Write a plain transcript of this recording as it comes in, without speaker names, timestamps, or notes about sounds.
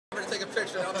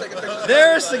picture. I'll take a picture.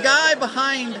 There's the guy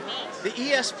behind the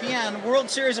ESPN World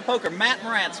Series of Poker, Matt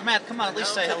Morantz. Matt, come on, at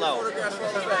least say hello.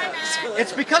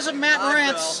 It's because of Matt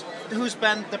Morantz, who's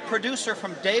been the producer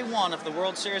from day one of the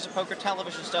World Series of Poker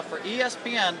television stuff for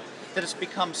ESPN, that it's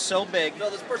become so big. Phil,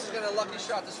 this person's got a lucky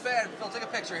shot. This fan, Phil, take a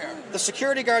picture here. The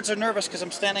security guards are nervous because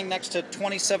I'm standing next to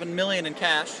 $27 million in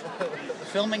cash,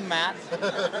 filming Matt,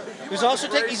 who's also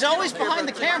he's always behind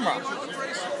the camera.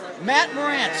 Matt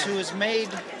Morantz, who has made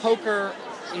poker,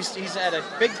 he's at a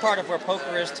big part of where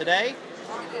poker is today.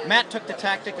 Matt took the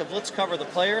tactic of let's cover the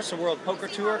players, so World Poker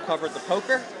Tour covered the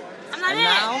poker. And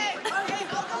now,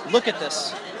 look at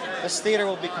this. This theater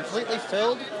will be completely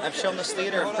filled. I've shown this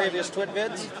theater in previous Twit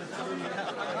vids.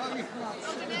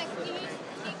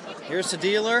 Here's the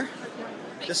dealer.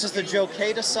 This is the Joe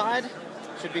Cada side.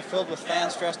 Should be filled with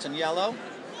fans dressed in yellow.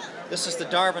 This is the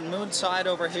Darvin Moon side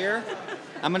over here.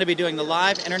 I'm going to be doing the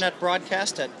live internet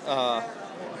broadcast at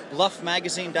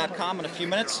bluffmagazine.com in a few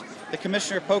minutes. The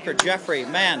Commissioner of Poker, Jeffrey,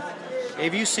 man,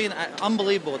 have you seen,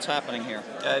 unbelievable what's happening here.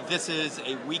 This is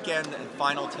a weekend and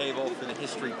final table for the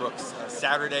history books.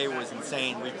 Saturday was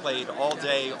insane. We played all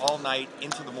day, all night,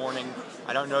 into the morning.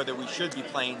 I don't know that we should be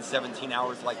playing 17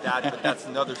 hours like that, but that's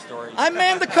another story. I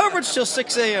manned the coverage till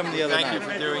 6 a.m. the other night. Thank you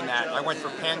for doing that. I went for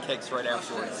pancakes right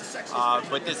afterwards.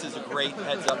 But this is a great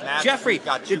heads-up match. Jeffrey, we've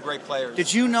got two great players.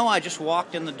 Did you know I just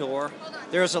walked in the door?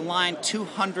 There's a line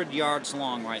 200 yards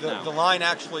long right now. The line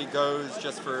actually goes,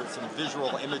 just for some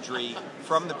visual imagery,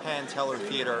 from the Penn Teller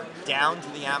Theater down to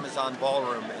the Amazon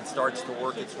Ballroom and starts to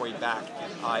work its way back.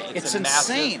 It's a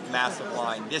insane. massive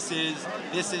line. This is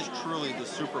truly the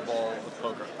Super Bowl of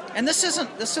poker. And this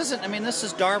isn't. I mean, this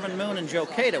is Darvin Moon and Joe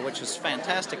Cada, which is a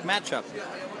fantastic matchup.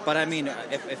 But I mean,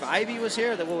 if Ivy was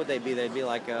here, then what would they be? They'd be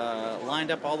like lined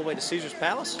up all the way to Caesar's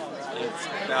Palace. It's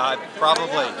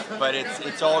probably, but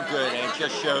it's all good, and it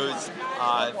just shows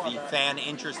the fan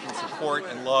interest and support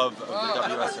and love of the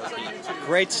WSOP.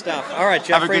 Great stuff. All right,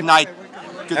 Jeffrey. Have a good night.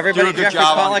 Everybody, good Jeffrey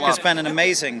job Pollack on has been an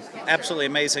amazing, absolutely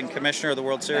amazing commissioner of the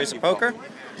World Series of Poker.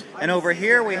 And over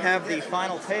here we have the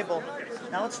final table.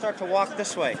 Now let's start to walk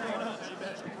this way.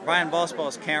 Brian Ballsball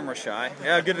is camera shy.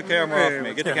 Yeah, get the camera off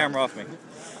me. Get the camera off me.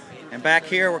 And back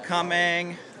here we're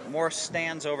coming. More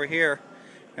stands over here.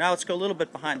 Now let's go a little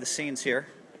bit behind the scenes here.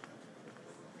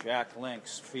 Jack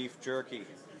Links, beef jerky.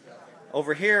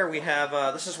 Over here we have,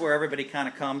 this is where everybody kind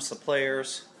of comes, the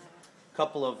players. A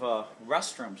couple of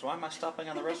restrooms. Why am I stopping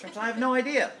on the restrooms? I have no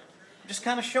idea. I'm just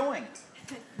kind of showing.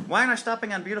 Why aren't I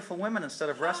stopping on beautiful women instead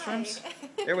of restrooms?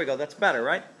 There we go. That's better,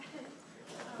 right?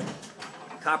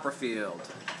 Copperfield.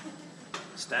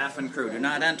 Staff and crew do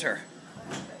not enter.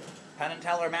 Penn and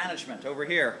Teller management over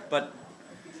here. But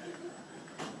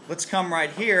let's come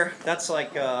right here. That's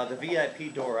like the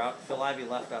VIP door out. Phil Ivey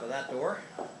left out of that door.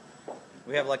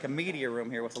 We have like a media room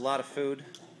here with a lot of food.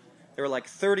 There were like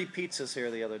 30 pizzas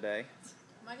here the other day.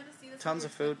 Am I going to see this? Tons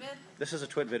of food. This is a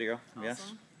Twit video. Awesome.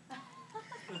 Yes.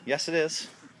 Yes, it is.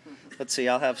 Let's see.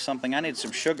 I'll have something. I need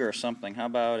some sugar or something. How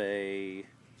about a?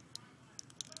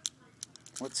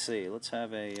 Let's see. Let's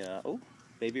have a. Oh,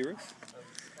 Baby Ruth.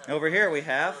 Over here we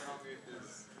have.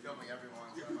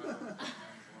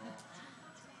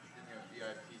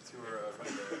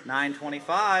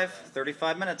 9:25.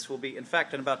 35 minutes. We'll be. In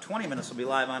fact, in about 20 minutes, we'll be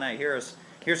live on A. Here's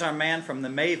our man from the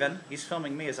Maven. He's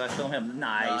filming me as I film him.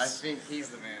 Nice. I think he's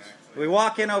the man. We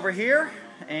walk in over here,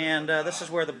 and this is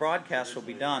where the broadcast will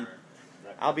be done.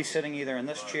 I'll be sitting either in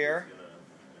this chair,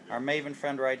 our Maven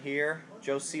friend right here,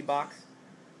 Joe Seebach.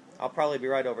 I'll probably be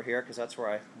right over here because that's where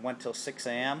I went till 6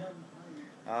 a.m.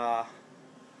 Da-da-da,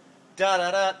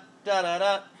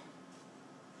 da-da-da.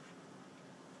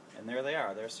 And there they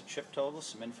are. There's the chip total,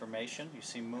 some information. You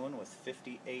see Moon with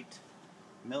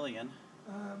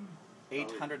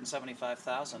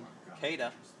 58,875,000.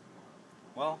 Cada,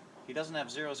 well, he doesn't have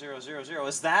 0000.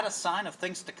 Is that a sign of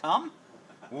things to come?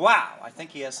 Wow, I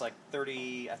think he has like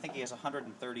 30. I think he has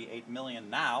 138 million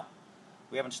now.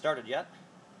 We haven't started yet,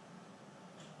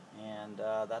 and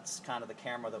that's kind of the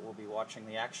camera that we'll be watching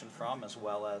the action from, as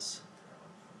well as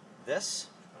this.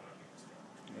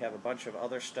 We have a bunch of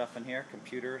other stuff in here,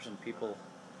 computers and people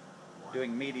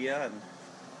doing media and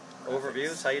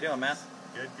overviews. How you doing, man?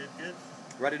 Good, good, good.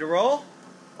 Ready to roll?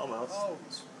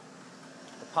 Almost.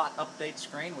 The pot update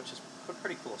screen, which is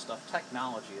pretty cool stuff.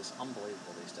 Technology is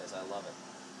unbelievable these days. I love it.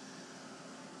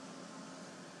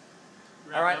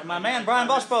 All right, my man Brian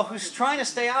Bosbo, who's trying to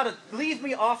stay out of, leave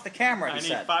me off the camera, he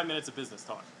said. I need 5 minutes of business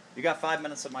talk. You got 5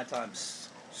 minutes of my time,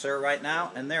 sir, right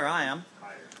now, and there I am.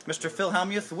 Mr. Phil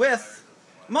Hellmuth with,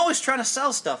 I'm always trying to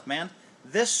sell stuff, man.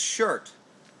 This shirt.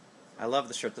 I love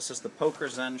the shirt. This is the Poker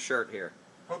Zen shirt here.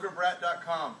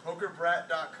 PokerBrat.com.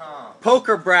 PokerBrat.com.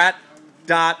 Poker Brat.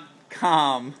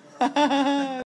 com.